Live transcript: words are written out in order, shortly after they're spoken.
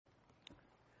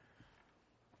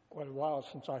quite a while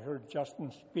since I heard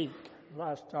Justin speak.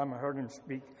 Last time I heard him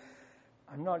speak,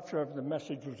 I'm not sure if the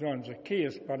message was on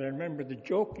Zacchaeus, but I remember the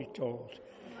joke he told.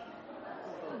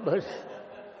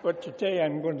 But today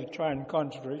I'm going to try and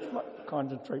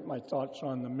concentrate my thoughts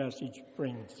on the message it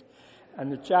brings. And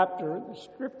the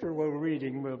scripture we're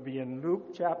reading will be in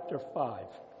Luke chapter 5,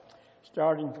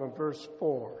 starting from verse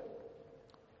 4.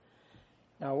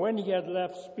 Now when he had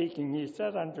left speaking, he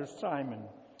said unto Simon,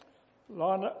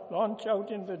 Launch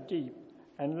out in the deep,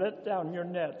 and let down your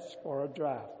nets for a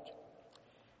draught.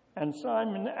 And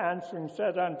Simon answering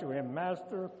said unto him,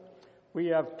 Master, we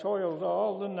have toiled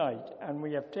all the night, and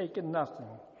we have taken nothing.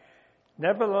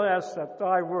 Nevertheless, at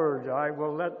thy word I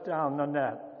will let down the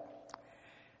net.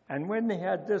 And when they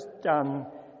had this done,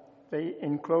 they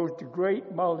enclosed a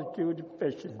great multitude of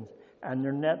fishes, and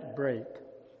their net brake.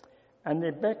 And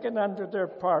they beckoned unto their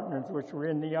partners which were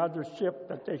in the other ship,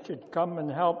 that they should come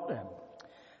and help them.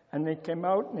 And they came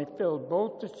out and they filled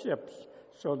both the ships,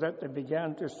 so that they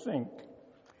began to sink.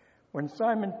 When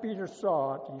Simon Peter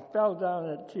saw it, he fell down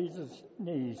at Jesus'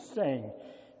 knees, saying,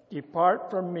 Depart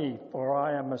from me, for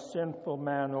I am a sinful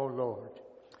man, O Lord.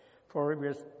 For he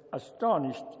was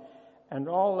astonished, and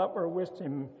all that were with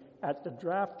him, at the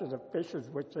draught of the fishes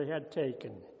which they had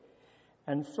taken.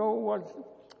 And so was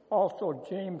also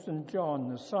James and John,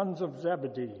 the sons of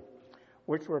Zebedee,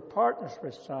 which were partners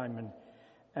with Simon.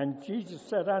 And Jesus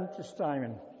said unto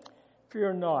Simon,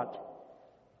 Fear not,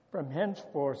 from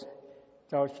henceforth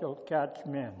thou shalt catch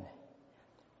men.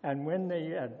 And when they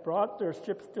had brought their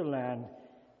ships to land,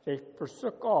 they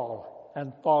forsook all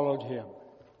and followed him.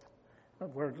 The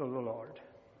word of the Lord.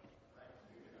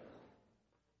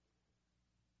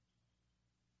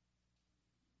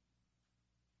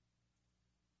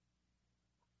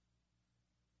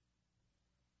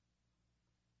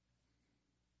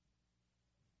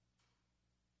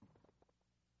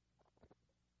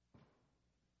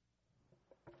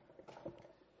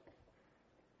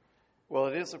 Well,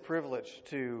 it is a privilege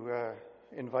to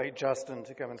invite Justin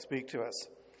to come and speak to us.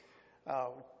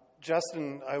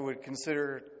 Justin, I would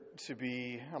consider to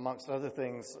be, amongst other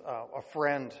things, a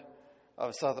friend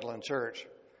of Sutherland Church.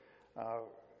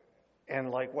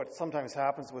 And like what sometimes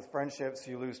happens with friendships,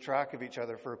 you lose track of each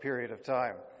other for a period of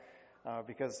time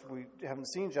because we haven't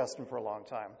seen Justin for a long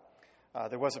time.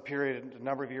 There was a period a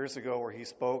number of years ago where he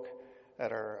spoke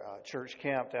at our church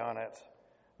camp down at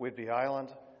Whidbey Island.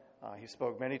 He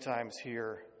spoke many times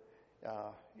here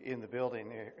in the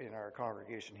building, in our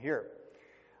congregation here.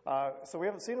 So we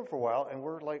haven't seen him for a while, and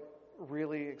we're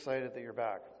really excited that you're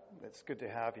back. It's good to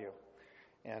have you.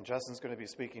 And Justin's going to be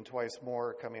speaking twice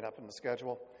more coming up in the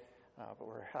schedule, but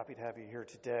we're happy to have you here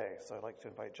today. So I'd like to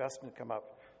invite Justin to come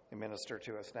up and minister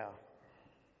to us now.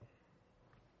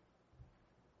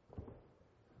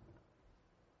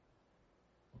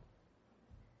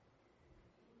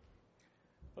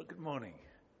 Well, good morning.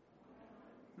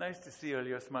 Nice to see all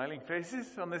your smiling faces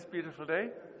on this beautiful day.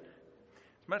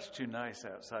 It's much too nice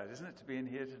outside, isn't it, to be in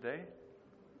here today?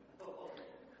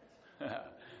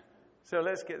 So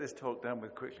let's get this talk done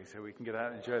with quickly so we can get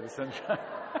out and enjoy the sunshine.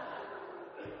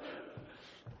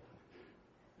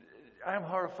 I'm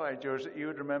horrified, George, that you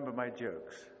would remember my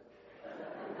jokes.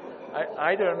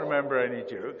 I don't remember any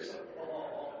jokes.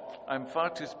 I'm far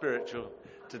too spiritual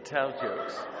to tell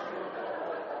jokes.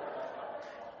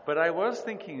 But I was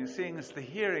thinking, seeing as the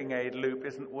hearing aid loop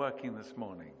isn't working this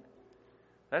morning,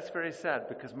 that's very sad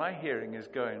because my hearing is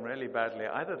going really badly.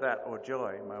 Either that or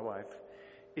Joy, my wife,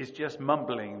 is just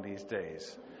mumbling these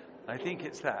days. I think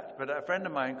it's that. But a friend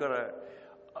of mine got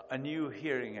a new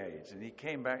hearing aid, and he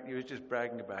came back and he was just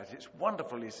bragging about it. It's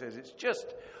wonderful, he says. It's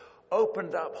just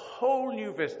opened up whole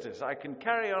new vistas. I can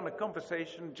carry on a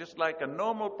conversation just like a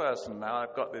normal person now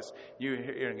I've got this new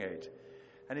hearing aid.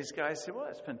 And his guy said, well,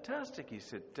 that's fantastic. He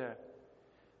said,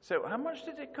 so how much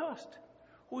did it cost?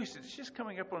 Oh, he said, it's just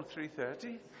coming up on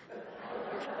 $330.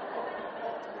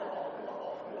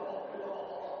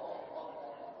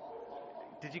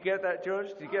 Did you get that, George?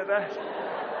 Did you get that?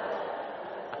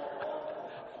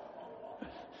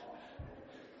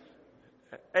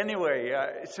 Anyway,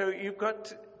 so you've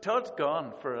got, Todd's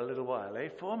gone for a little while,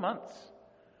 4 months.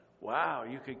 Wow,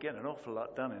 you could get an awful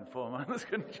lot done in 4 months,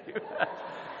 couldn't you?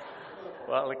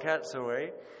 Well, the cat's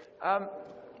away.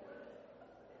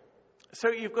 So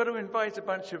you've got to invite a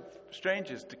bunch of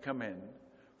strangers to come in,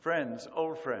 friends,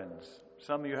 old friends,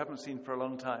 some you haven't seen for a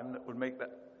long time that would make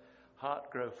that heart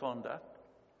grow fonder.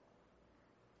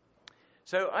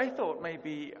 So I thought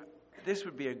maybe this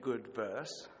would be a good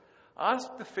verse.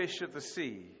 Ask the fish of the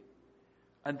sea,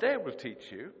 and they will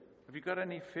teach you. Have you got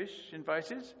any fish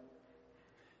invited?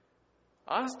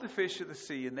 Ask the fish of the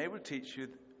sea, and they will teach you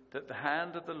that the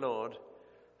hand of the Lord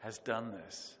has done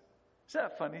this. Is that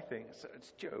a funny thing? So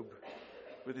it's Job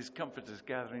with his comforters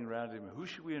gathering around him. Who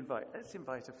should we invite? Let's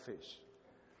invite a fish.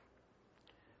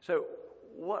 So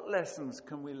what lessons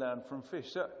can we learn from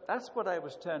fish? So that's what I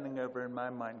was turning over in my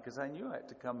mind, because I knew I had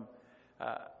to come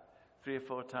 3 or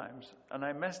 4 times. And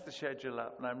I messed the schedule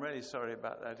up, and I'm really sorry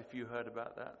about that. If you heard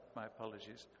about that, my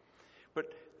apologies.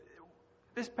 But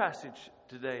this passage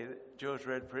today that George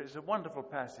read for us is a wonderful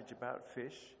passage about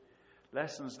fish,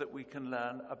 lessons that we can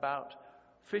learn about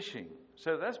fishing.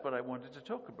 So that's what I wanted to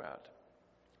talk about.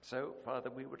 So, Father,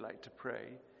 we would like to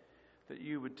pray that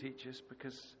you would teach us,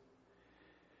 because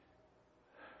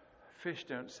fish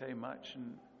don't say much,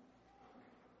 and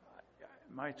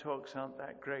my talks aren't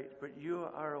that great, but you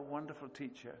are a wonderful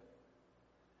teacher,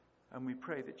 and we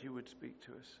pray that you would speak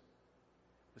to us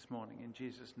this morning in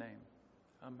Jesus' name.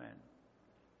 Amen.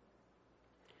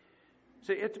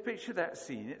 So you have to picture that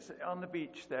scene. It's on the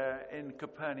beach there in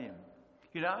Capernaum.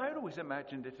 You know, I'd always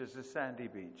imagined it as a sandy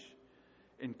beach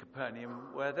in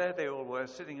Capernaum, where there they all were,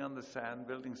 sitting on the sand,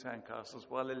 building sandcastles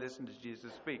while they listened to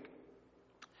Jesus speak.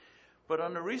 But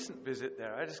on a recent visit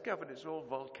there, I discovered it's all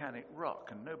volcanic rock,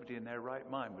 and nobody in their right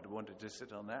mind would have wanted to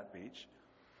sit on that beach.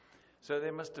 So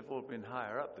they must have all been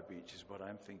higher up the beach, is what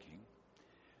I'm thinking.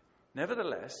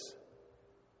 Nevertheless,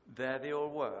 there they all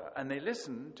were, and they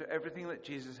listened to everything that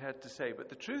Jesus had to say. But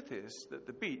the truth is that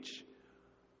the beach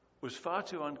was far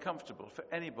too uncomfortable for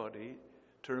anybody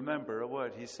to remember a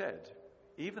word he said.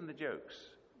 Even the jokes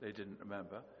they didn't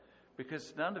remember,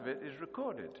 because none of it is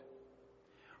recorded.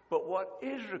 But what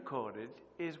is recorded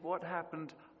is what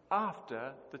happened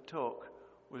after the talk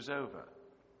was over.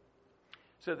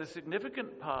 So the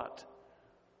significant part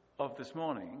of this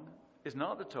morning is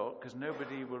not the talk, because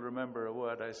nobody will remember a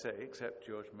word I say, except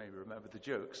George may remember the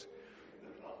jokes.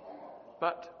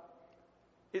 But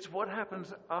it's what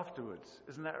happens afterwards.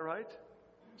 Isn't that right?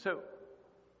 So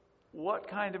what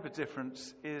kind of a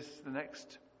difference is the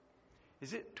next,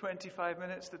 is it 25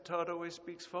 minutes that Todd always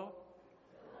speaks for?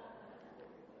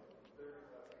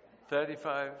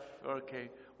 35, okay.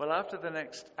 Well, after the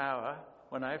next hour,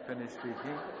 when I finish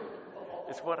speaking,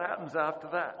 it's what happens after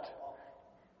that.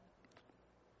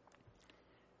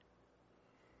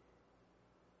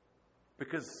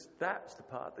 Because that's the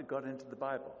part that got into the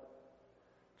Bible.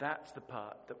 That's the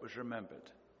part that was remembered.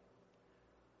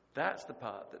 That's the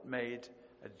part that made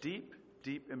a deep,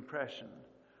 deep impression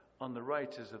on the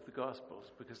writers of the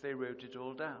Gospels, because they wrote it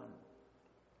all down.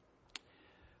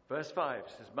 Verse 5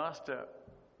 says, Master,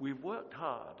 we've worked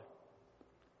hard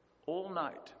all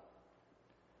night,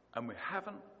 and we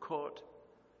haven't caught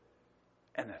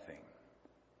anything.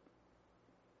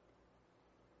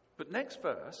 But next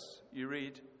verse, you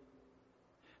read,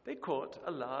 they caught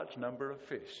a large number of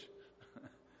fish.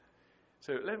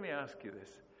 So let me ask you this.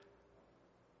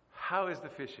 How is the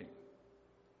fishing?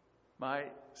 My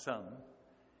son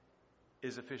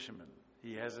is a fisherman.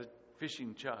 He has a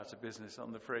fishing charter business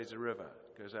on the Fraser River.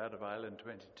 Goes out of Island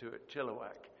 22 at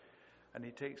Chilliwack. And he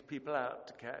takes people out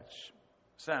to catch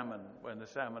salmon when the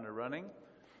salmon are running.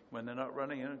 When they're not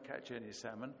running, you don't catch any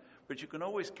salmon. But you can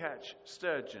always catch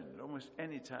sturgeon almost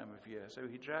any time of year. So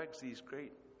he drags these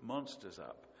great monsters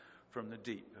up from the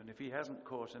deep. And if he hasn't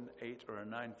caught an 8 or a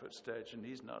 9-foot sturgeon,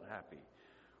 he's not happy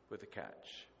with the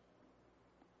catch.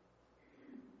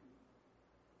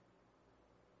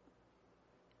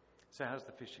 So how's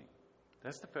the fishing?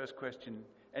 That's the first question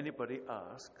anybody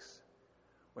asks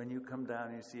when you come down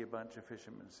and you see a bunch of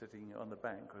fishermen sitting on the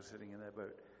bank or sitting in their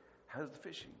boat. How's the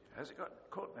fishing? How's it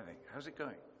caught anything? How's it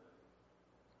going?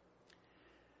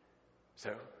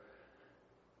 So,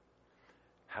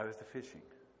 how is the fishing?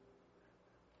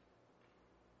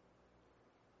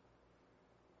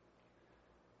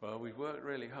 Well, we've worked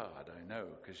really hard, I know,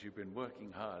 because you've been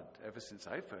working hard ever since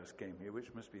I first came here,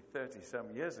 which must be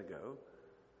 30-some years ago.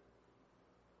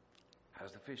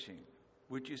 How's the fishing?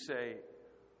 Would you say,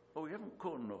 oh, we haven't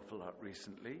caught an awful lot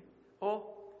recently, or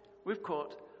we've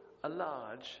caught a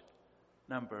large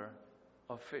number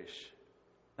of fish?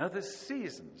 Now, there's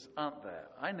seasons, aren't there?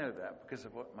 I know that because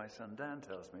of what my son Dan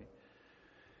tells me.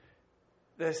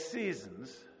 There's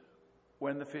seasons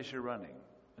when the fish are running.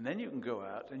 And then you can go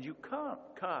out and you can't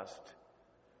cast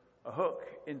a hook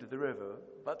into the river,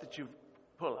 but that you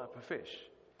pull up a fish.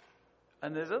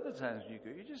 And there's other times when you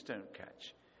go, you just don't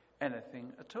catch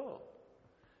anything at all.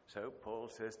 So Paul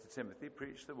says to Timothy,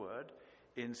 preach the word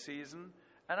in season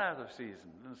and out of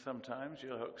season. And sometimes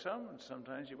you'll hook some, and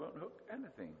sometimes you won't hook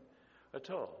anything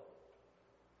at all.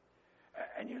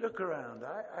 And you look around,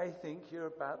 I think you're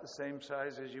about the same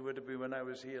size as you would have been when I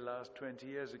was here last 20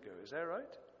 years ago. Is that right?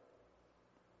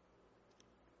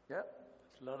 Yeah,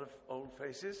 there's a lot of old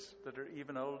faces that are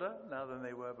even older now than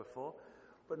they were before.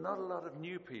 but not a lot of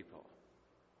new people.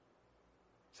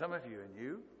 Some of you are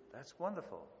new, that's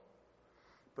wonderful.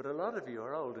 But a lot of you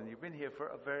are old and you've been here for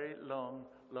a very long,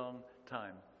 long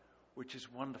time, which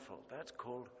is wonderful. That's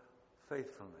called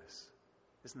faithfulness.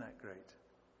 Isn't that great?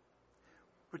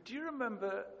 But do you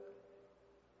remember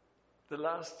the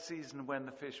last season when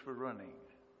the fish were running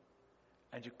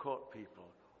and you caught people?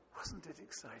 Wasn't it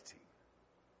exciting?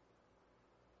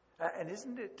 And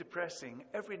isn't it depressing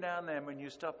every now and then when you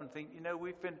stop and think,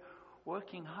 we've been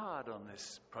working hard on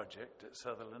this project at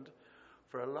Sutherland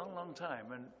for a long, long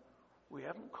time, and we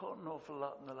haven't caught an awful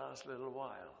lot in the last little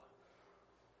while.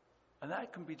 And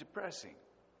that can be depressing.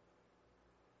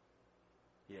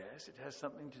 Yes, it has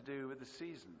something to do with the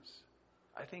seasons.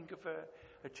 I think of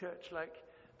a church like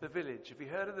the Village. Have you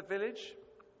heard of the Village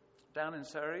down in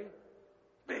Surrey?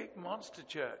 Big monster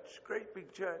church, great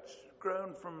big church,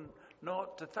 grown from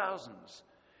naught to thousands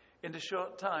in a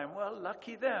short time. Well,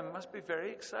 lucky them. Must be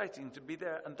very exciting to be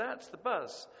there. And that's the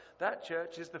buzz. That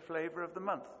church is the flavor of the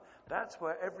month. That's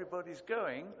where everybody's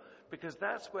going, because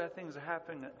that's where things are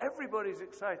happening. And everybody's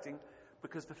exciting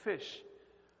because the fish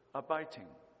are biting.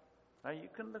 Now, you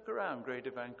can look around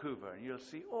Greater Vancouver and you'll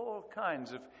see all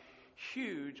kinds of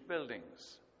huge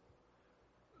buildings.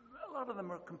 A lot of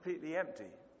them are completely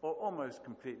empty, or almost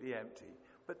completely empty.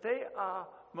 But they are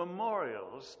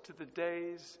memorials to the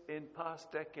days in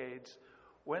past decades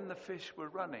when the fish were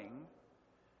running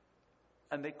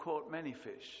and they caught many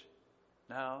fish.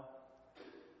 Now,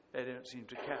 they don't seem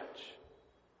to catch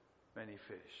many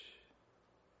fish.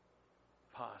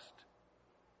 Past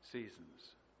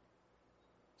seasons.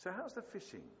 So how's the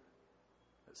fishing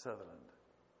at Sutherland?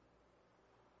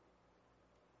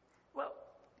 Well,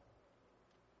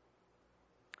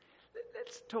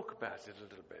 let's talk about it a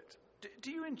little bit.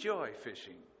 Do you enjoy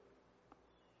fishing?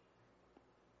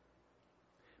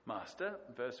 Master,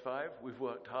 verse 5, we've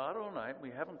worked hard all night, we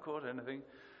haven't caught anything.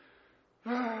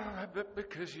 But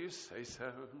because you say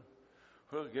so,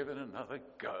 we'll give it another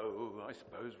go. I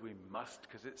suppose we must,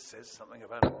 because it says something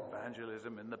about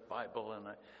evangelism in the Bible, and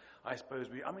I suppose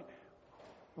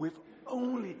we've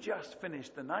only just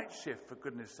finished the night shift, for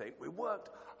goodness sake. We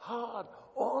worked hard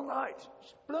all night.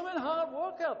 It's blooming hard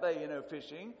work out there,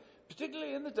 fishing,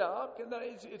 particularly in the dark. And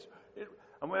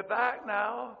and we're back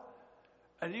now.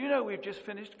 And we've just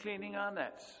finished cleaning our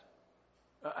nets.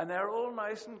 And they're all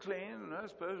nice and clean, and I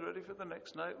suppose ready for the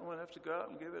next night when we'll have to go out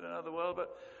and give it another whirl.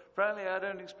 But frankly, I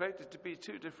don't expect it to be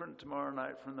too different tomorrow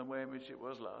night from the way in which it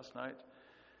was last night.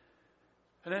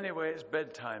 And anyway, it's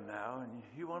bedtime now, and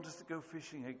you want us to go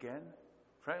fishing again?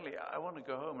 Frankly, I want to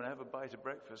go home and have a bite of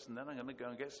breakfast, and then I'm going to go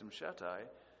and get some shut-eye.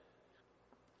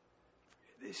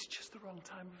 It's just the wrong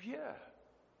time of year.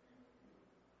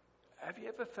 Have you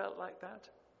ever felt like that?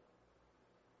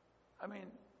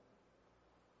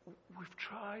 We've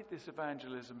tried this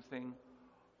evangelism thing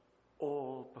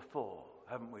all before,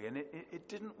 haven't we? And it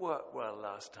didn't work well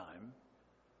last time.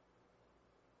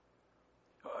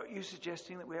 Are you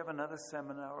suggesting that we have another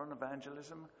seminar on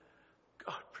evangelism?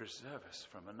 God preserve us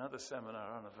from another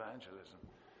seminar on evangelism.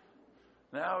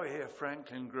 Now we hear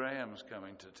Franklin Graham's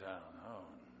coming to town. Oh,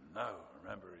 no.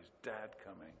 Remember his dad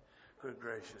coming. Good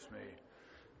gracious me.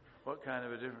 What kind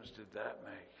of a difference did that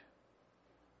make?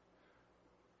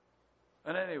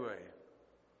 And anyway,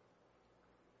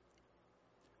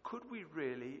 could we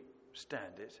really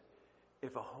stand it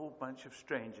if a whole bunch of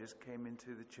strangers came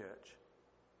into the church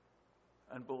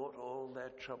and brought all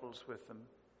their troubles with them,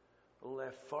 all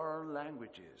their foreign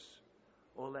languages,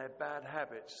 all their bad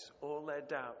habits, all their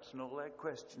doubts and all their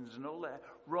questions and all their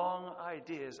wrong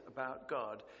ideas about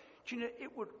God? Do you know,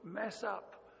 it would mess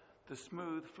up the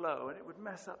smooth flow, and it would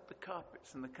mess up the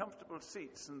carpets and the comfortable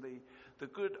seats and the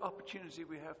good opportunity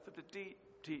we have for the deep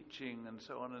teaching and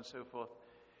so on and so forth.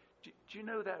 Do you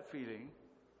know that feeling?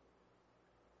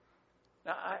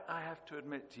 Now, I have to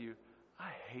admit to you,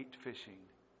 I hate fishing.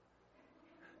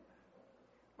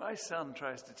 My son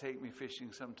tries to take me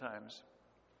fishing sometimes.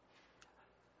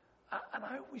 And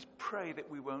I always pray that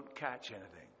we won't catch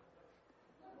anything.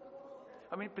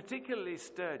 Particularly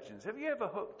sturgeons. Have you ever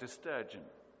hooked a sturgeon?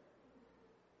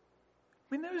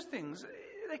 Those things,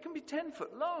 they can be 10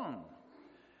 foot long.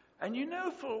 And you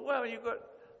know full well you've got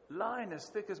line as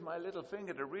thick as my little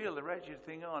finger to reel the wretched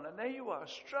thing on. And there you are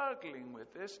struggling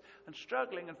with this and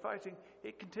struggling and fighting.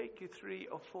 It can take you 3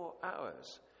 or 4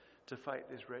 hours to fight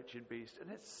this wretched beast. And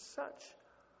it's such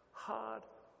hard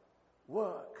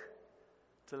work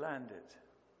to land it.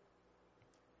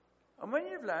 And when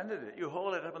you've landed it, you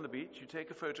haul it up on the beach, you take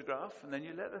a photograph, and then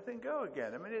you let the thing go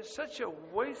again. It's such a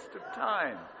waste of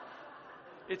time.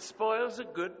 It spoils a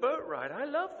good boat ride. I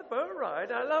love the boat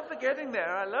ride. I love the getting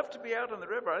there. I love to be out on the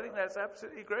river. I think that's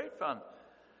absolutely great fun.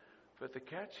 But the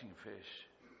catching fish,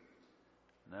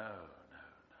 no.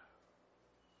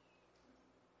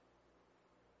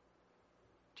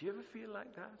 Do you ever feel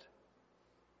like that?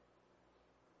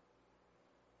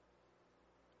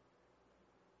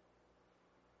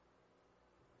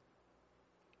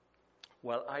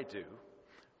 Well, I do,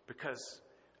 because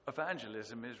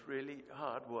evangelism is really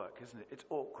hard work, isn't it? It's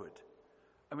awkward.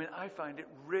 I mean, I find it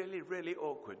really, really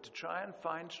awkward to try and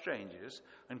find strangers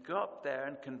and go up there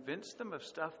and convince them of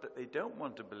stuff that they don't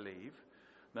want to believe,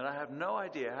 that I have no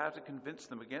idea how to convince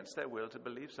them against their will to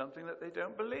believe something that they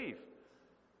don't believe.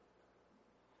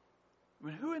 I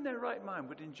mean, who in their right mind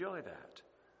would enjoy that?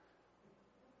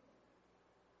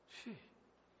 Gee.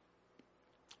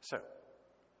 So,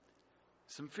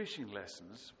 some fishing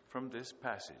lessons from this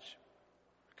passage.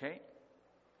 Okay?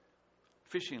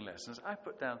 Fishing lessons. I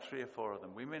put down 3 or 4 of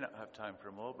them. We may not have time for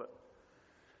them all, but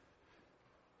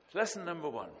lesson number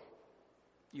 1.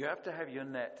 You have to have your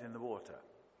net in the water.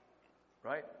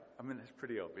 Right? I mean, it's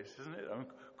pretty obvious, isn't it?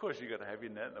 Of course you've got to have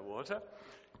your net in the water.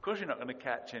 Of course you're not going to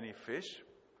catch any fish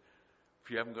if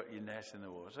you haven't got your net in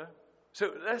the water.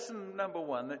 So lesson number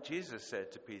 1 that Jesus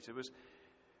said to Peter was,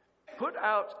 put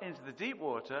out into the deep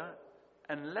water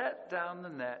and let down the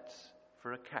nets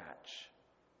for a catch.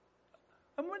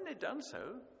 And when they'd done so,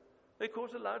 they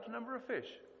caught a large number of fish.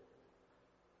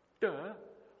 Duh.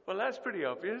 Well, that's pretty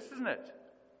obvious, isn't it?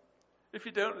 If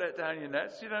you don't let down your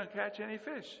nets, you don't catch any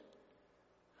fish.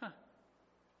 Huh.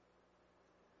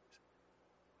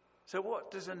 So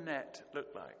what does a net look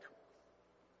like?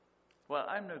 Well,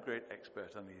 I'm no great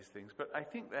expert on these things, but I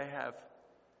think they have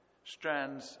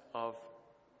strands of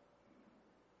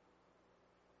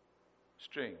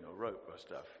string or rope or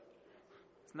stuff.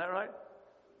 Isn't that right?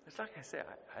 It's like I say,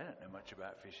 I don't know much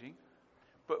about fishing,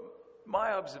 but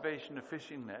my observation of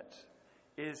fishing nets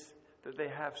is that they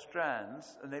have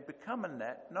strands, and they become a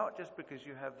net not just because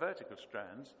you have vertical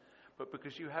strands, but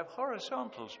because you have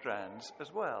horizontal strands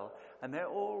as well, and they're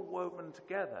all woven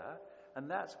together, and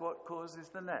that's what causes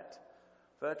the net.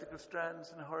 Vertical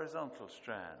strands and horizontal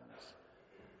strands.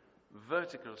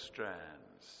 Vertical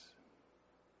strands.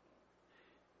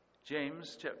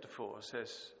 James chapter 4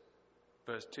 says,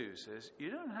 verse 2 says, you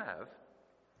don't have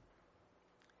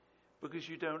because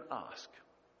you don't ask.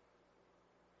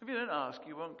 If you don't ask,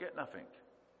 you won't get nothing.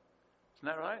 Isn't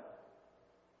that right?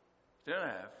 You don't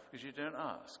have because you don't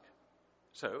ask.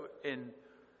 So in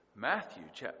Matthew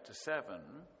chapter 7,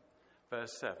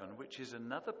 verse 7, which is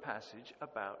another passage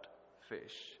about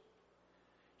fish,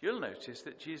 you'll notice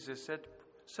that Jesus said,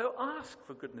 so ask,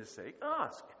 for goodness sake,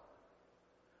 ask.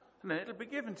 And then it'll be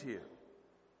given to you.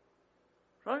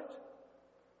 Right?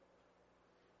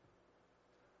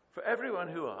 For everyone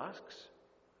who asks,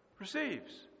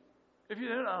 receives. If you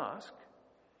don't ask,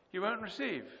 you won't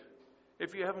receive.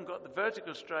 If you haven't got the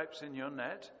vertical stripes in your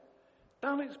net,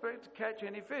 don't expect to catch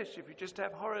any fish if you just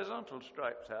have horizontal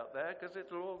stripes out there, because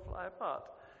it'll all fly apart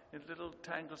in little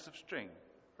tangles of string.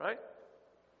 Right?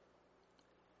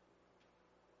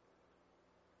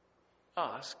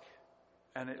 Ask,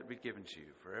 and it'll be given to you.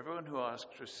 For everyone who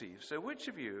asks receives. So which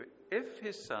of you, if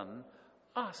his son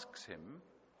asks him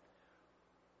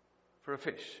for a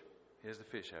fish, here's the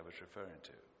fish I was referring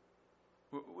to,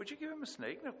 would you give him a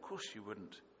snake? No, of course you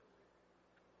wouldn't.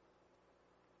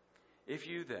 If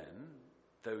you then,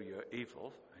 though you're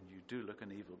evil, and you do look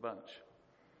an evil bunch,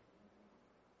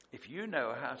 if you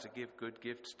know how to give good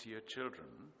gifts to your children,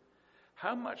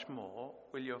 how much more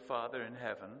will your Father in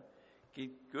heaven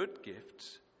give good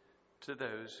gifts to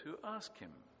those who ask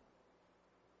him?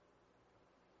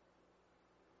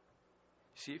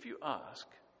 See, if you ask,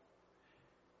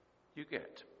 you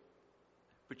get.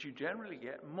 But you generally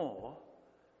get more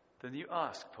than you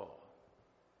ask for.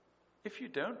 If you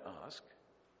don't ask,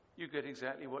 you get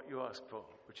exactly what you ask for,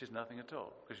 which is nothing at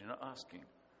all, because you're not asking.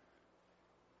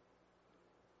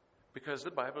 Because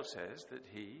the Bible says that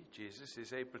he, Jesus,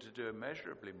 is able to do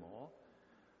immeasurably more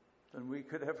than we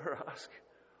could ever ask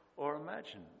or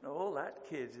imagine. All that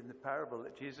kid in the parable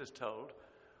that Jesus told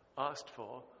asked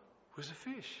for was a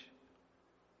fish.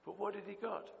 But what did he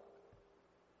got?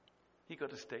 He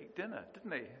got a steak dinner,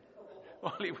 didn't he?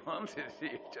 All he wanted, he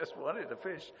just wanted a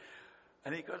fish.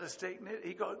 And he got a steak dinner.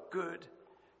 He got good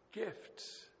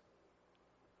gifts.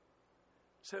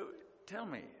 So tell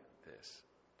me this.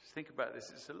 Just think about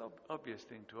this. It's an obvious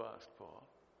thing to ask for.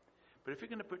 But if you're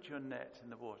going to put your net in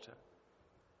the water,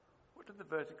 what do the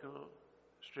vertical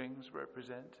strings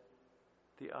represent?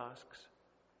 The asks.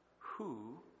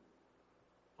 Who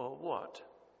or what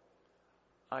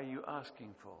are you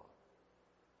asking for?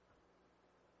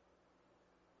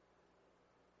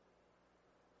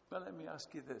 Well, let me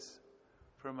ask you this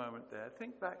for a moment there.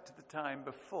 Think back to the time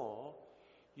before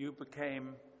you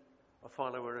became a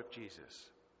follower of Jesus.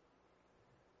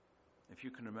 If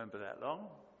you can remember that long,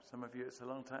 some of you it's a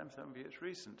long time, some of you it's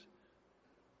recent.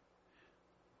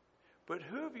 But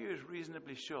who of you is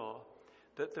reasonably sure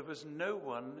that there was no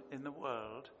one in the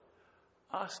world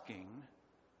asking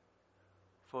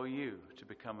for you to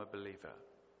become a believer?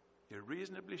 You're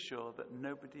reasonably sure that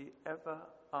nobody ever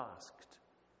asked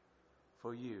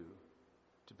for you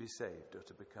to be saved or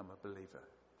to become a believer.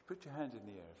 Put your hand in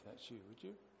the air if that's you, would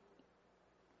you?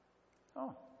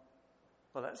 Oh,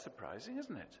 well, that's surprising,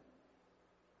 isn't it?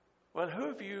 Well, who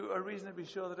of you are reasonably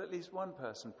sure that at least one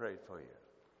person prayed for you?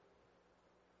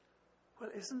 Well,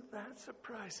 isn't that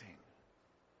surprising?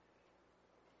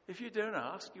 If you don't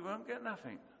ask, you won't get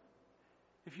nothing.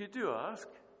 If you do ask,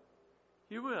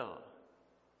 you will.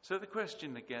 So the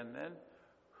question again then,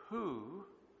 who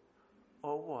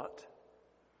or what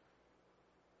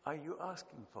are you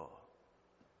asking for?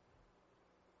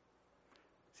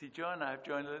 See, Joe and I have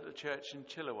joined a little church in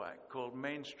Chilliwack called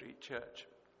Main Street Church.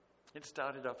 It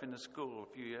started off in a school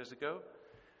a few years ago,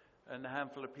 and a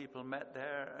handful of people met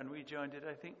there, and we joined it,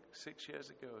 I think, 6 years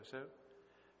ago or so.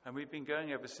 And we've been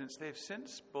going ever since. They've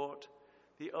since bought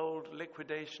the old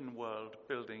Liquidation World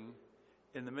building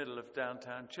in the middle of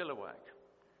downtown Chilliwack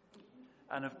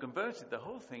and have converted the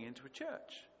whole thing into a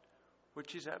church,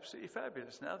 which is absolutely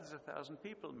fabulous. Now there's 1,000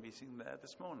 people meeting there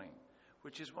this morning,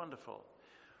 which is wonderful.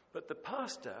 But the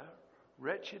pastor,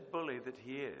 wretched bully that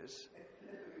he is,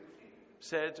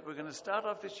 said, we're going to start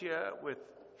off this year with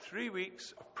 3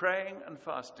 weeks of praying and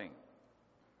fasting.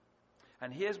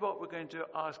 And here's what we're going to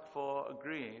ask for,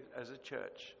 agreeing as a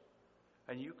church.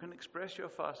 And you can express your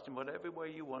fast in whatever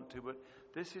way you want to, but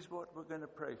this is what we're going to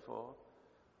pray for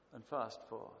and fast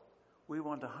for. We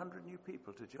want 100 new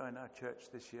people to join our church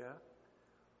this year.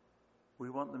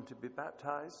 We want them to be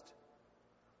baptized.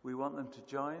 We want them to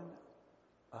join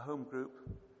a home group.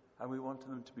 And we want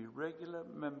them to be regular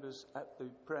members at the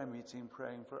prayer meeting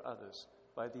praying for others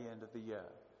by the end of the year.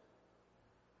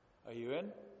 Are you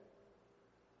in?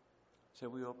 So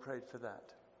we all prayed for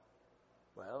that.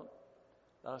 Well,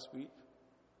 last week,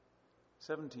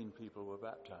 17 people were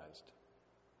baptized.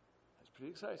 That's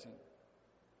pretty exciting.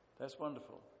 That's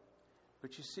wonderful.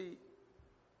 But you see,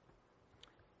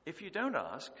 if you don't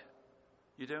ask,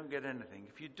 you don't get anything.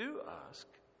 If you do ask,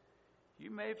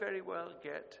 you may very well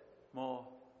get more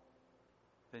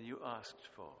than you asked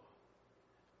for.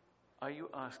 Are you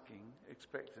asking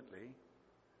expectantly?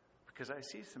 Because I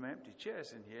see some empty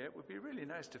chairs in here. It would be really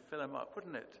nice to fill them up,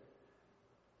 wouldn't it?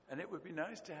 And it would be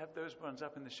nice to have those ones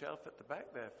up in the shelf at the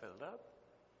back there filled up.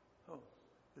 Oh,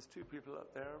 there's 2 people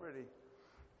up there already.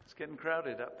 It's getting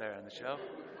crowded up there on the shelf.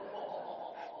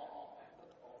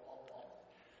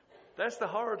 That's the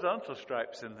horizontal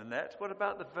stripes in the net. What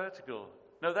about the vertical?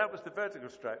 No, that was the vertical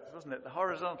stripes, wasn't it? The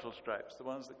horizontal stripes, the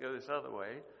ones that go this other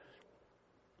way.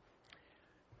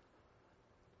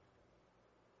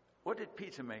 What did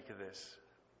Peter make of this?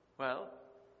 Well,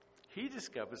 he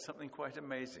discovered something quite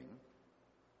amazing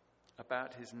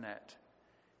about his net.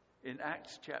 In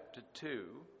Acts chapter 2,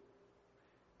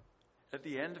 at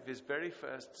the end of his very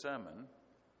first sermon,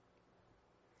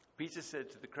 Peter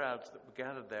said to the crowds that were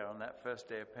gathered there on that first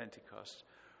day of Pentecost,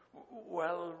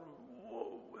 well,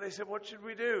 they said, what should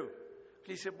we do?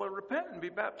 He said, well, repent and be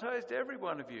baptized, every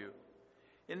one of you,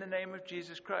 in the name of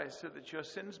Jesus Christ, so that your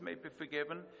sins may be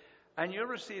forgiven, and you'll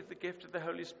receive the gift of the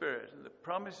Holy Spirit. And the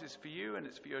promise is for you, and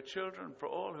it's for your children, for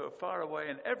all who are far away,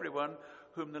 and everyone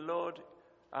whom the Lord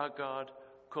our God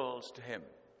calls to him.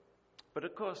 But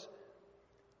of course,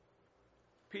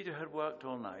 Peter had worked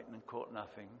all night and caught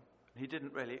nothing. He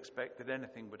didn't really expect that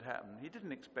anything would happen. He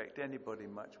didn't expect anybody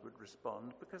much would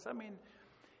respond because,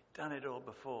 done it all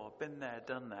before, been there,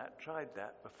 done that, tried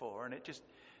that before, and it just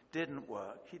didn't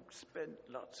work. He'd spent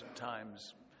lots of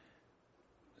times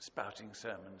spouting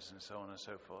sermons and so on and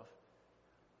so forth.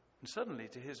 And suddenly,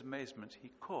 to his amazement,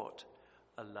 he caught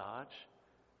a large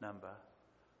number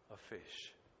of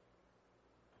fish.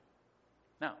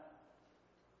 Now,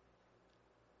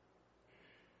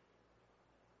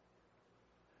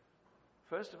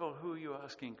 first of all, who are you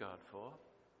asking God for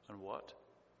and what?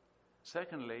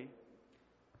 Secondly,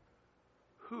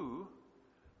 who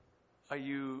are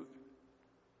you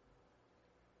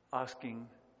asking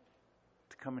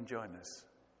to come and join us,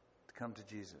 to come to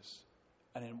Jesus?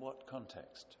 And in what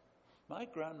context? My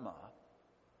grandma,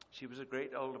 she was a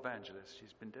great old evangelist.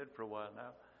 She's been dead for a while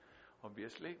now,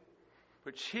 obviously.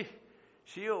 But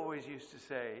she always used to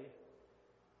say,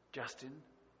 Justin,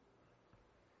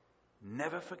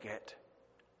 never forget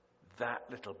that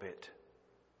little bit.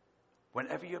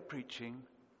 Whenever you're preaching,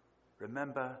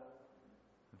 remember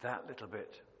that little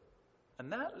bit.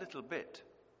 And that little bit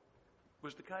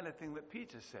was the kind of thing that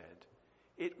Peter said.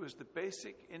 It was the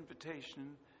basic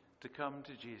invitation to come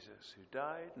to Jesus, who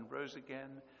died and rose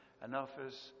again and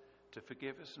offers to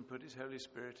forgive us and put his Holy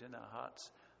Spirit in our hearts.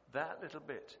 That little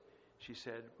bit, she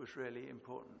said, was really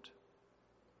important.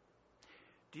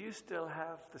 Do you still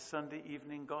have the Sunday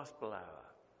evening gospel hour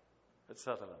at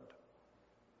Sutherland?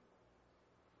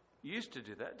 You used to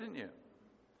do that, didn't you?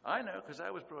 I know, because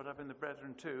I was brought up in the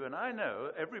Brethren too, and I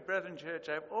know every Brethren church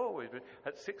I've always been,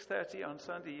 at 6:30 on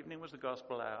Sunday evening was the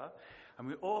gospel hour, and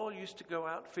we all used to go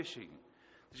out fishing.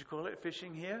 Did you call it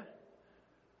fishing here?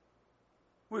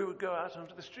 We would go out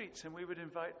onto the streets and we would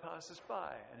invite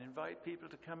passers-by and invite people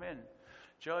to come in.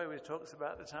 Joy always talks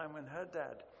about the time when her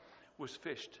dad was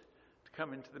fished to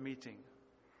come into the meeting,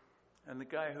 and the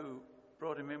guy who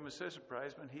brought him in was so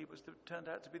surprised when he turned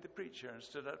out to be the preacher and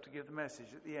stood up to give the message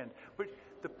at the end. But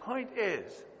the point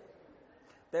is,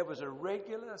 there was a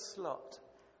regular slot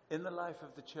in the life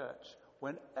of the church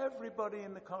when everybody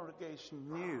in the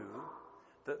congregation knew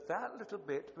that that little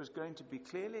bit was going to be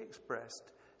clearly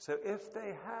expressed. So if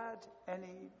they had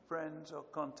any friends or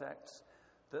contacts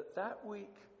that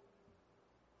week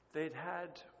they'd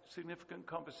had significant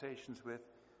conversations with,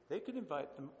 they could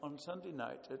invite them on Sunday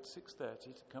night at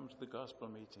 6:30 to come to the gospel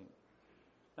meeting.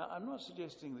 Now, I'm not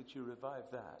suggesting that you revive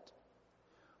that,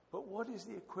 but what is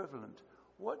the equivalent?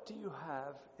 What do you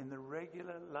have in the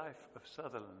regular life of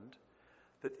Sutherland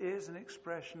that is an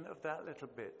expression of that little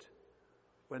bit?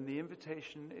 When the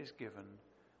invitation is given,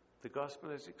 the gospel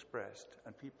is expressed,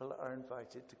 and people are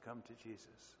invited to come to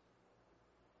Jesus.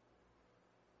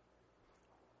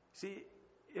 See,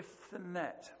 if the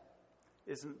net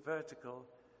isn't vertical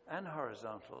and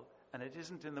horizontal, and it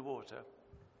isn't in the water,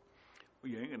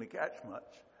 well, you ain't going to catch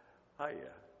much, are you?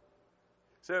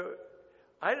 So,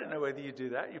 I don't know whether you do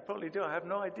that. You probably do. I have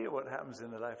no idea what happens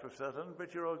in the life of Sutherland,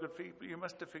 but you're all good people. You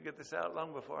must have figured this out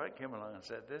long before I came along and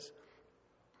said this.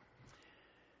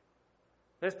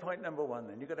 There's point number one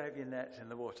then. You've got to have your net in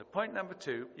the water. Point number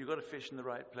two, you've got to fish in the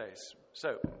right place.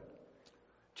 So,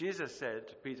 Jesus said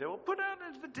to Peter, well, put out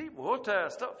into the deep water.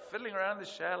 Stop fiddling around the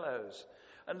shallows.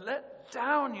 And let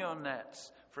down your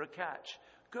nets for a catch.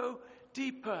 Go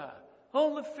deeper.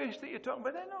 All the fish that you're talking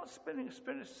about, they're not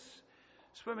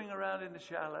swimming around in the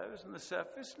shallows and the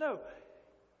surface. No,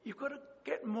 you've got to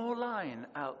get more line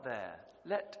out there.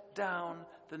 Let down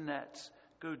the nets.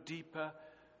 Go deeper.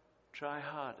 Try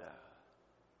harder.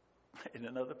 In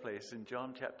another place, in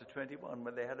John chapter 21,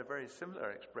 where they had a very similar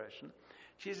expression,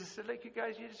 Jesus said, look, you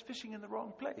guys, you're just fishing in the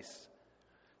wrong place.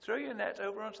 Throw your net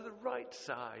over onto the right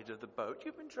side of the boat.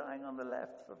 You've been trying on the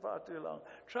left for far too long.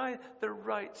 Try the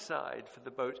right side for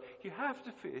the boat. You have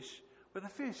to fish where the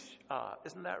fish are.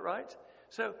 Isn't that right?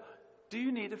 So, do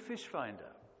you need a fish finder?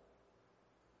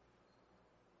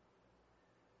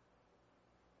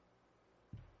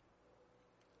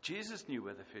 Jesus knew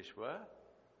where the fish were.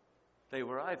 They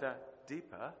were either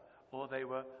deeper or they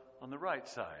were on the right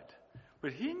side.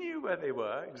 But he knew where they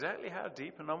were, exactly how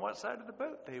deep and on what side of the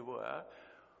boat they were.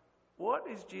 What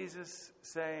is Jesus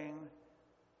saying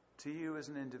to you as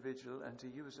an individual and to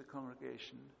you as a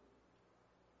congregation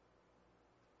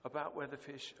about where the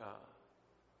fish are?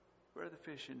 Where are the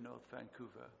fish in North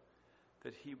Vancouver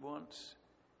that he wants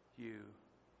you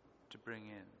to bring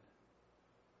in?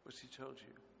 What's he told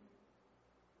you?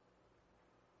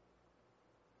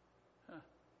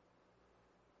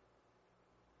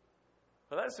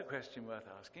 Well, that's a question worth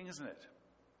asking, isn't it?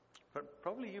 But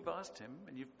probably you've asked him,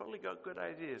 and you've probably got good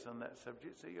ideas on that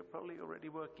subject, so you're probably already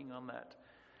working on that.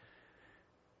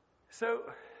 So,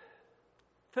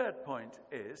 third point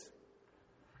is,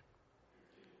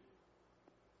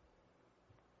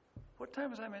 what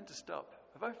time was I meant to stop?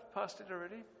 Have I passed it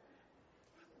already?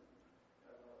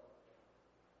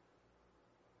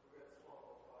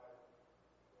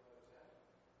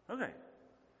 Okay.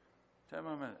 10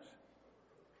 more minutes.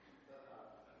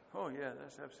 Oh, yeah,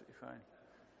 that's absolutely fine.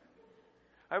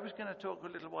 I was going to talk a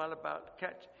little while about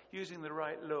using the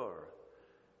right lure.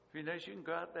 If you notice, you can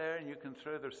go out there and you can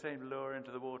throw the same lure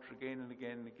into the water again and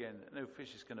again and again. No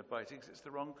fish is going to bite it because it's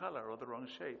the wrong color or the wrong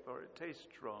shape or it tastes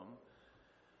wrong.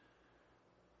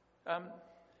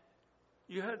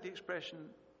 You heard the expression,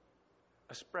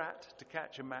 a sprat to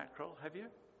catch a mackerel, have you?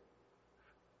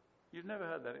 You've never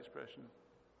heard that expression?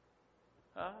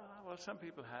 Well, some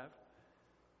people have.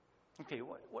 Okay,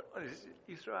 what is it?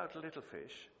 You throw out a little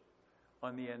fish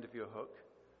on the end of your hook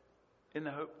in the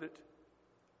hope that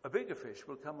a bigger fish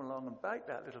will come along and bite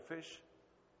that little fish,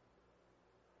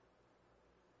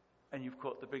 and you've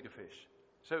caught the bigger fish.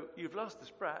 So you've lost the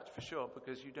sprat for sure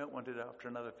because you don't want it after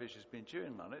another fish has been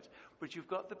chewing on it, but you've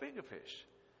got the bigger fish.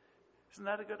 Isn't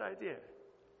that a good idea?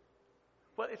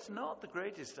 Well, it's not the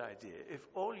greatest idea if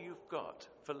all you've got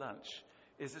for lunch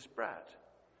is a sprat.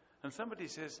 And somebody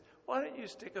says, why don't you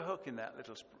stick a hook in that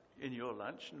in your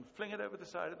lunch and fling it over the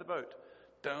side of the boat?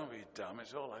 Don't be dumb,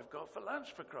 it's all I've got for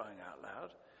lunch, for crying out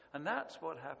loud. And that's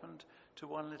what happened to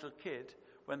one little kid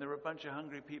when there were a bunch of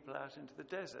hungry people out into the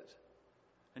desert.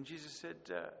 And Jesus said,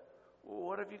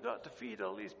 what have you got to feed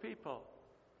all these people?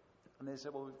 And they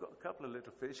said, well, we've got a couple of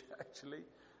little fish, actually,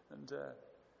 and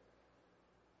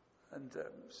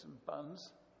some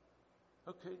buns.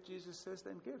 Okay, Jesus says,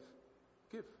 then give.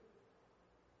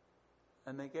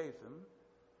 And they gave them,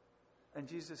 and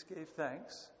Jesus gave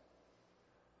thanks,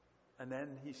 and then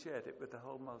he shared it with the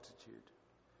whole multitude.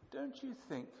 Don't you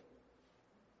think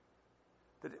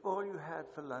that if all you had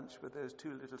for lunch were those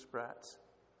two little sprats,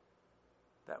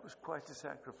 that was quite a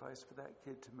sacrifice for that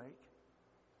kid to make?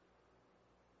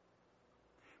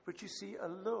 But you see, a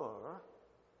lure,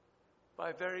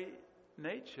 by very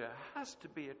nature, has to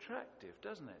be attractive,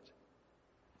 doesn't it?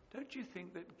 Don't you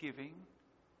think that giving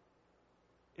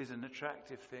is an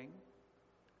attractive thing?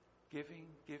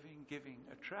 Giving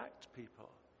attracts people.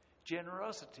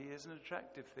 Generosity is an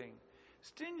attractive thing.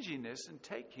 Stinginess and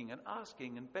taking and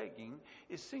asking and begging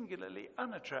is singularly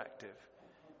unattractive.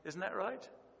 Isn't that right?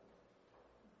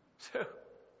 So,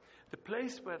 the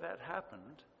place where that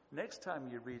happened, next time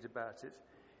you read about it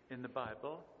in the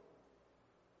Bible,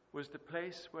 was the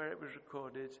place where it was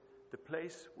recorded, the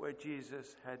place where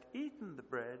Jesus had eaten the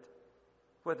bread,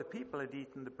 where the people had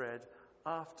eaten the bread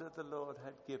after the Lord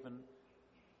had given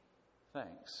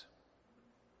thanks.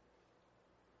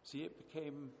 See, it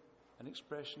became an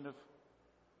expression of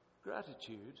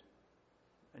gratitude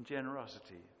and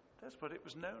generosity. That's what it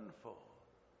was known for.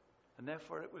 And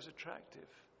therefore it was attractive.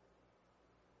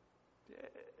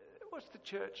 What's the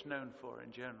church known for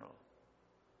in general?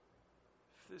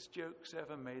 If there's jokes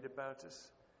ever made about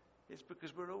us, it's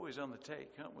because we're always on the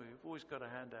take, aren't we? We've always got a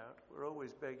hand out. We're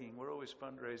always begging. We're always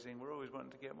fundraising. We're always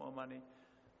wanting to get more money.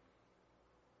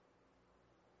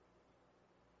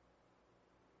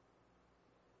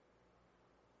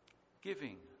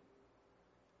 Giving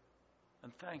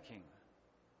and thanking,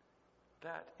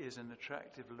 that is an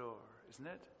attractive lure, isn't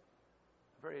it?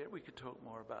 We could talk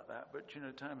more about that, but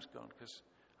time's gone because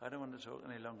I don't want to talk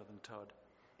any longer than Todd.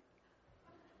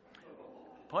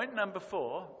 Point number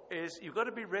 4 is you've got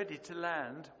to be ready to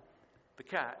land the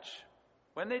catch.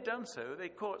 When they'd done so, they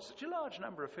caught such a large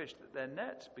number of fish that their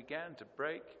nets began to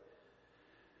break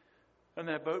and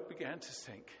their boat began to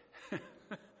sink.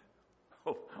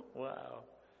 Oh, wow.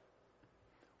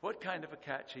 What kind of a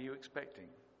catch are you expecting?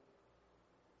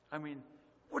 I mean,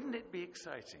 wouldn't it be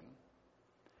exciting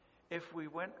if we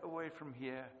went away from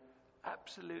here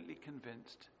absolutely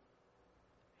convinced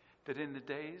that in the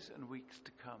days and weeks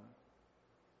to come,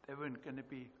 there were going to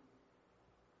be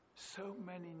so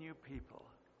many new people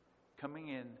coming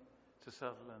in to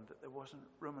Sutherland that there wasn't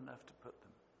room enough to put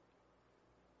them,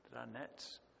 that our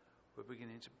nets were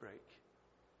beginning to break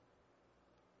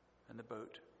and the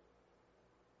boat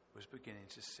was beginning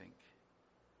to sink.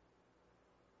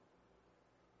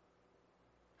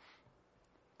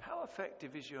 How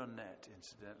effective is your net,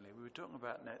 incidentally? We were talking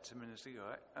about nets a minute ago.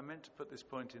 I meant to put this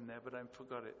point in there, but I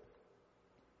forgot it.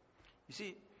 You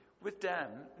see, with Dan,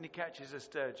 when he catches a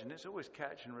sturgeon, it's always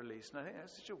catch and release, and I think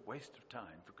that's such a waste of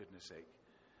time, for goodness sake.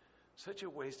 Such a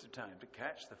waste of time to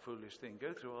catch the foolish thing,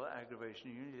 go through all that aggravation,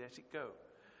 and you only let it go.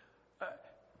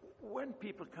 When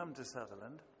people come to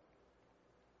Sutherland,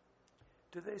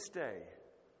 do they stay?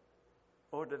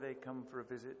 Or do they come for a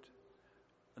visit?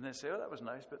 And they say, oh, that was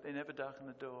nice, but they never darken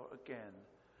the door again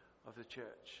of the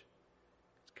church.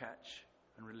 It's catch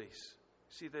and release.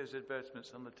 See those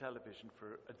advertisements on the television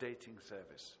for a dating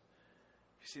service?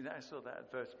 You see that? I saw that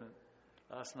advertisement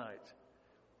last night.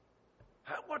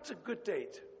 What's a good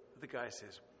date? The guy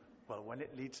says, well, when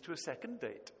it leads to a second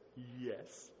date.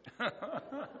 Yes.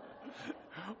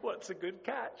 What's a good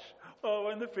catch? Oh,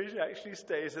 when the fish actually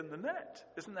stays in the net.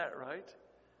 Isn't that right?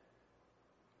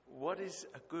 What is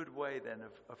a good way then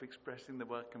of expressing the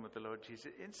welcome of the Lord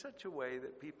Jesus in such a way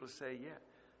that people say, yeah,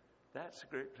 that's a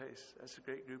great place. That's a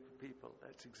great group of people.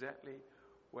 That's exactly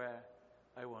where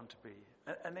I want to be.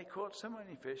 And they caught so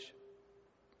many fish.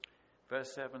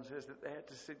 Verse 7 says that they had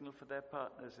to signal for their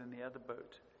partners in the other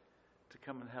boat to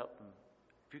come and help them.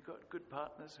 If you've got good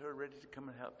partners who are ready to come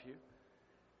and help you,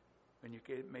 when you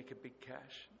make a big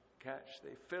catch,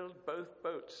 they filled both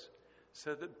boats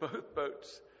so that both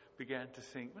boats began to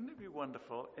sink. Wouldn't it be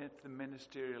wonderful if the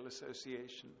Ministerial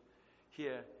Association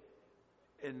here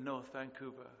in North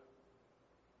Vancouver,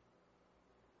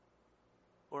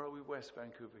 or are we West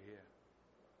Vancouver here?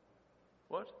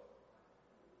 What?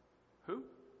 Who?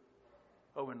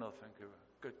 Oh, we're North Vancouver.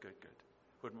 Good.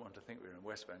 Wouldn't want to think we were in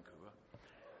West Vancouver.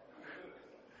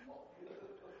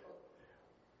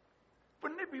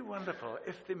 Wouldn't it be wonderful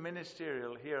if the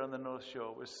ministerial here on the North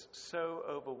Shore was so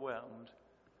overwhelmed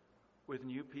with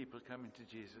new people coming to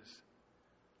Jesus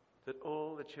that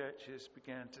all the churches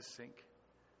began to sink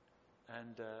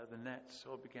and the nets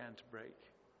all began to break?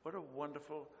 What a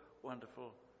wonderful,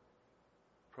 wonderful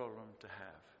problem to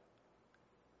have.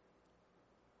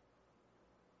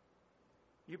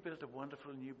 You built a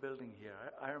wonderful new building here.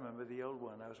 I remember the old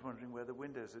one. I was wondering where the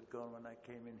windows had gone when I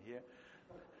came in here.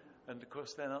 And of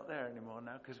course they're not there anymore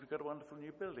now because we've got a wonderful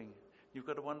new building. You've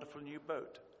got a wonderful new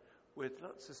boat with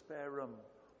lots of spare room.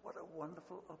 What a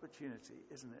wonderful opportunity,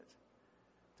 isn't it?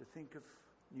 To think of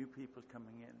new people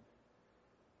coming in.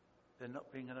 There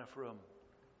not being enough room.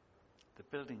 The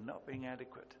building not being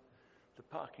adequate. The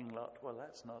parking lot, well,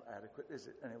 that's not adequate, is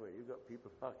it? Anyway, you've got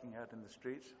people parking out in the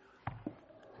streets.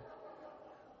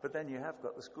 But then you have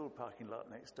got the school parking lot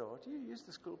next door. Do you use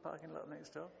the school parking lot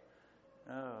next door?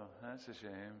 Oh, that's a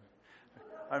shame.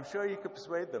 I'm sure you could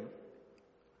persuade them.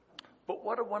 But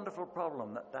what a wonderful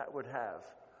problem that would have.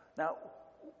 Now,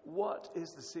 what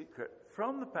is the secret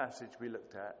from the passage we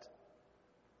looked at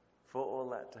for all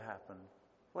that to happen?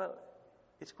 Well,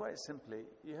 it's quite simply,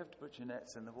 you have to put your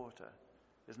nets in the water.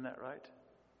 Isn't that right?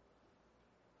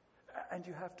 And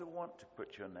you have to want to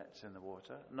put your nets in the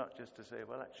water, not just to say,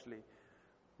 well, actually,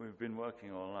 we've been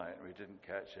working all night and we didn't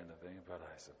catch anything, but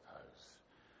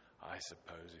I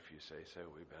suppose if you say so,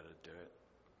 we better do it.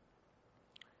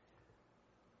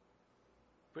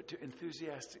 But to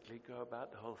enthusiastically go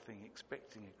about the whole thing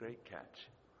expecting a great catch,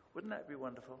 wouldn't that be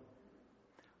wonderful?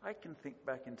 I can think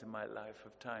back into my life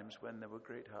of times when there were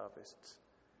great harvests,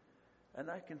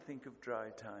 and I can think of dry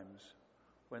times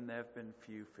when there have been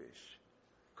few fish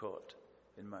caught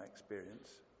in my experience.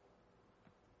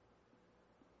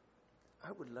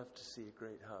 I would love to see a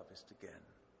great harvest again.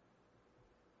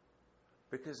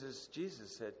 Because as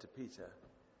Jesus said to Peter,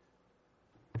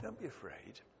 don't be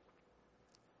afraid.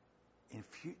 In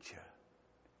future,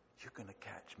 you're going to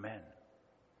catch men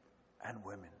and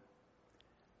women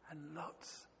and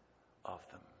lots of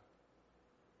them.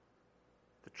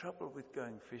 The trouble with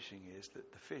going fishing is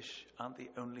that the fish aren't the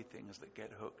only things that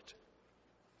get hooked.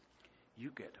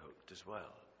 You get hooked as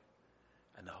well.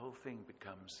 And the whole thing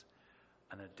becomes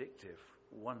an addictive,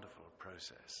 wonderful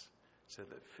process. So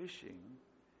that fishing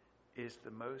is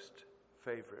the most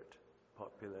favorite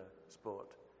popular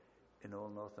sport in all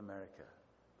North America.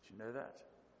 Did you know that?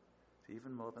 It's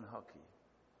even more than hockey.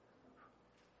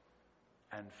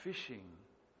 And fishing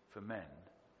for men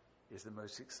is the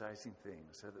most exciting thing,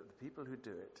 so that the people who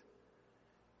do it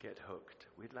get hooked.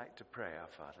 We'd like to pray, our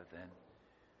Father, then,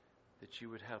 that you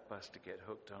would help us to get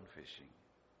hooked on fishing.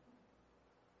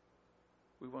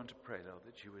 We want to pray, Lord,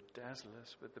 that you would dazzle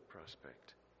us with the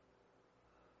prospect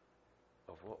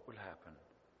of what will happen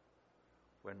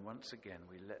when once again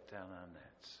we let down our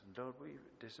nets. And Lord, we're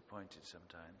disappointed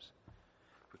sometimes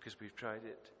because we've tried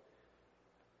it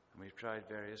and we've tried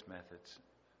various methods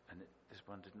and this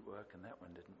one didn't work and that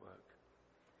one didn't work.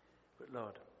 But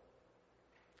Lord,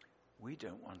 we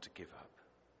don't want to give up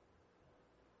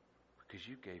because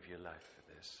you gave your life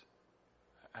for this.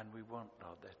 And we want,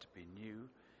 Lord, there to be new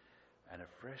and a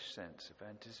fresh sense of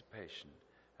anticipation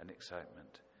and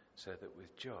excitement, so that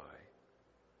with joy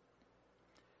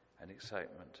and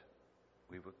excitement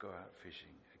we will go out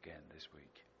fishing again this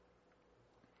week.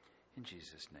 In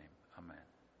Jesus' name, amen.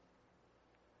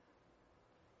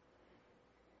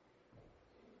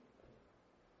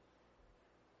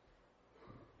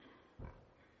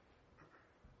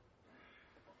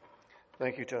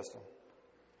 Thank you, Justin.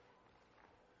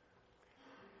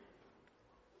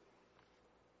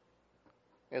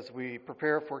 As we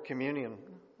prepare for communion,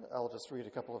 I'll just read a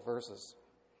couple of verses.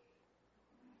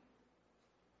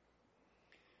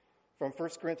 From 1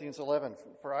 Corinthians 11,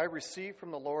 "For I received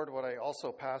from the Lord what I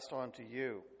also passed on to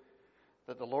you,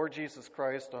 that the Lord Jesus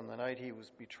Christ, on the night he was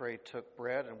betrayed, took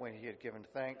bread, and when he had given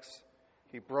thanks,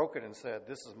 he broke it and said,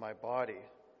 'This is my body,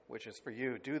 which is for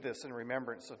you. Do this in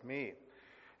remembrance of me.'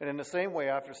 And in the same way,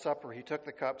 after supper, he took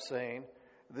the cup, saying,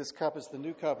 'This cup is the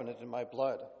new covenant in my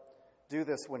blood. Do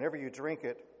this whenever you drink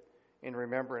it in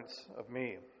remembrance of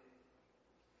me.'"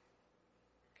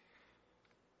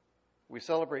 We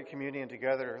celebrate communion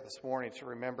together this morning to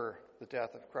remember the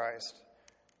death of Christ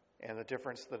and the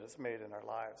difference that it's made in our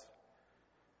lives.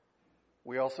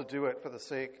 We also do it for the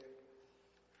sake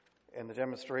and the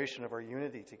demonstration of our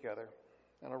unity together.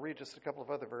 And I'll read just a couple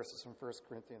of other verses from 1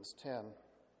 Corinthians 10.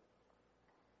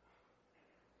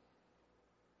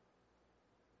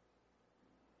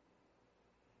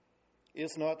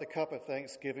 "Is not the cup of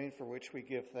thanksgiving for which we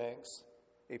give thanks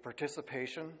a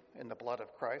participation in the blood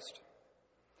of Christ?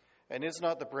 And is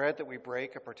not the bread that we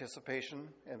break a participation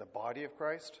in the body of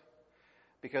Christ?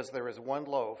 Because there is one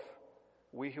loaf,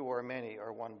 we who are many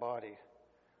are one body,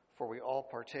 for we all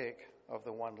partake of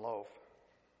the one loaf.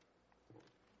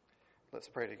 Let's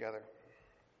pray together.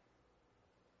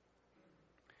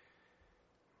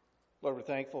 Lord, we're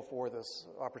thankful for this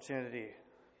opportunity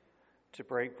to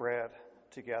break bread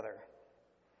together.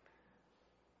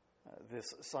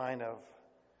 This sign of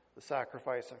the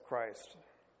sacrifice of Christ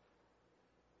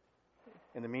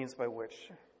and the means by which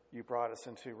you brought us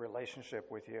into relationship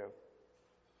with you.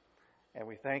 And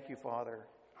we thank you, Father,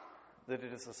 that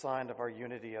it is a sign of our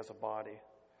unity as a body,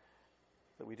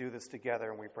 that we do this together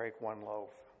and we break one loaf.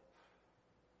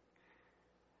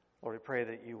 Lord, we pray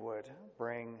that you would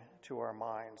bring to our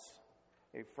minds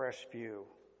a fresh view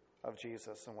of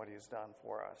Jesus and what he's done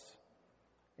for us.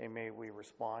 And may we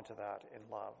respond to that in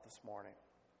love this morning.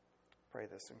 Pray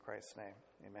this in Christ's name.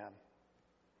 Amen.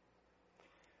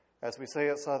 As we say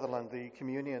at Sutherland, the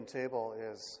communion table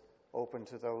is open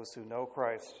to those who know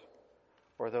Christ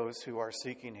or those who are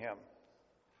seeking him.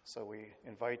 So we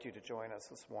invite you to join us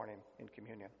this morning in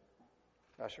communion.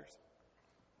 Ushers.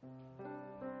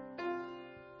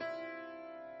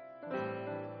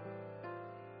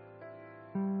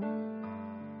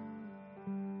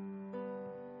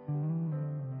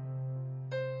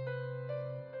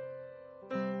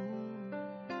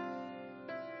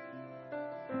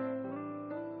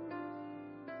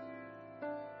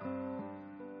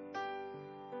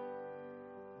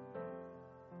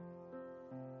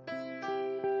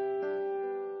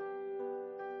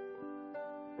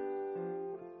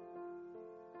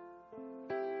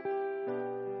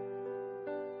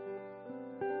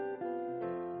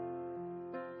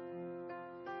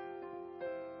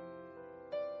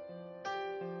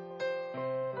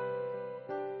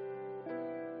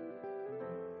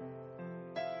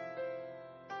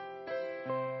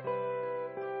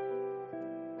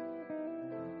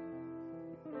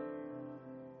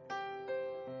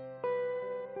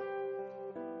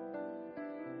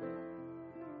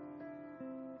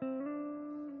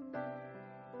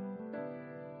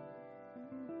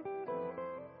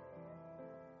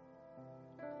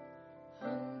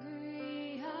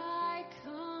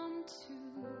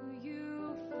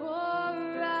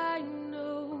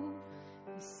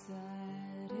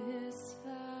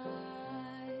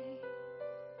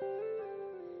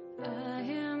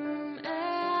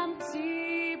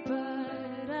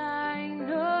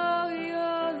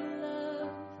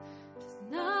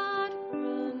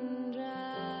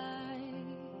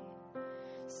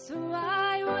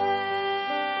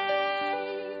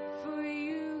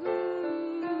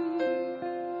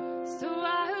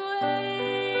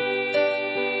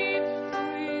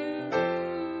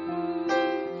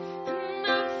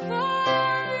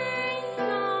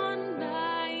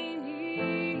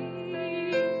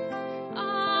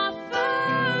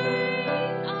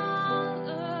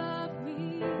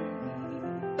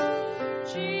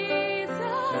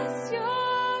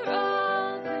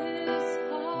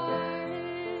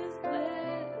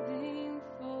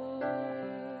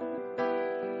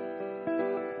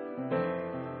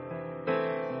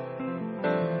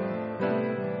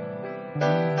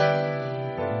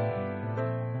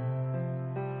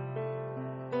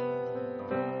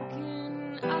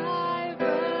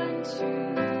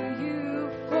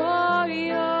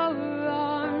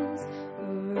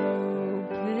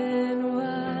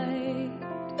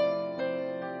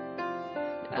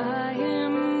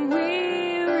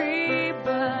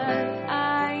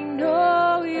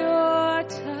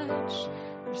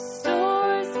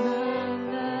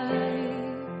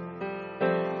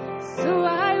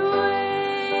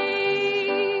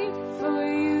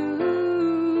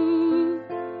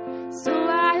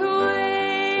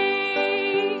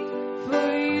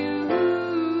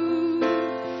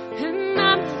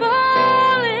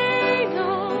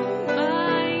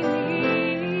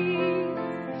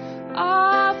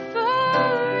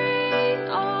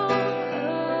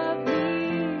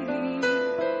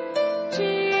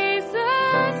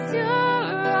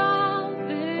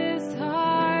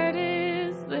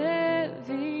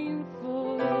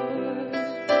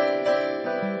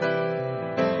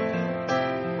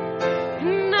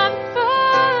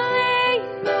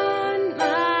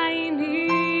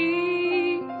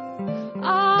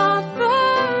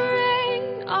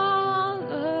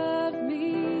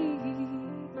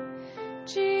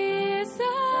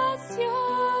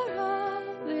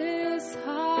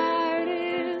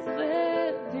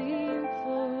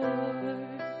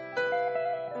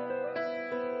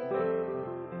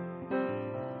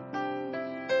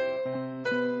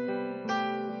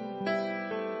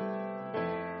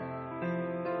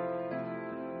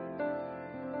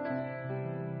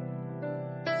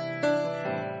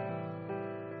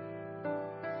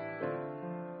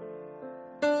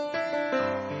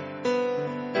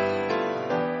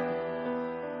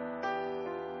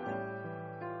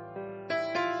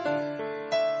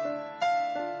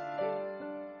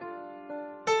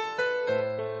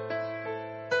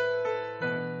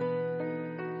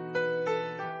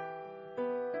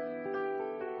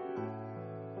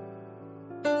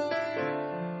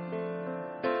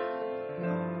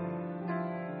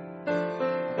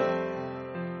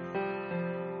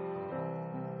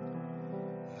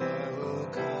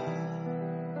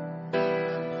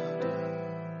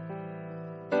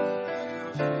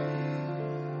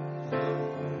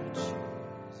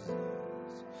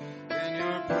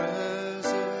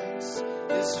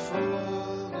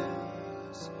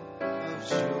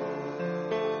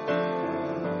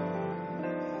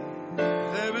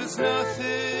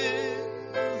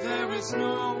 is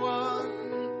no one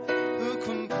who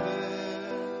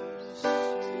compares to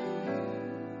you.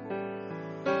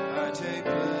 I take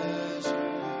pleasure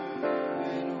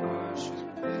in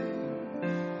worshiping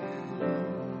you.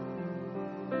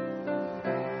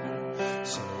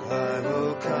 So I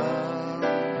will come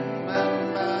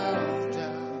and bow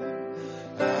down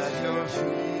at your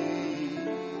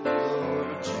feet,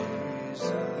 Lord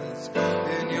Jesus.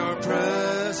 In your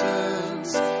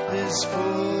presence is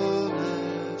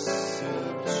fullness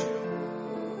of joy.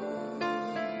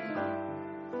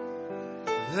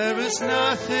 There is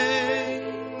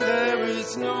nothing, there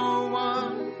is no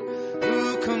one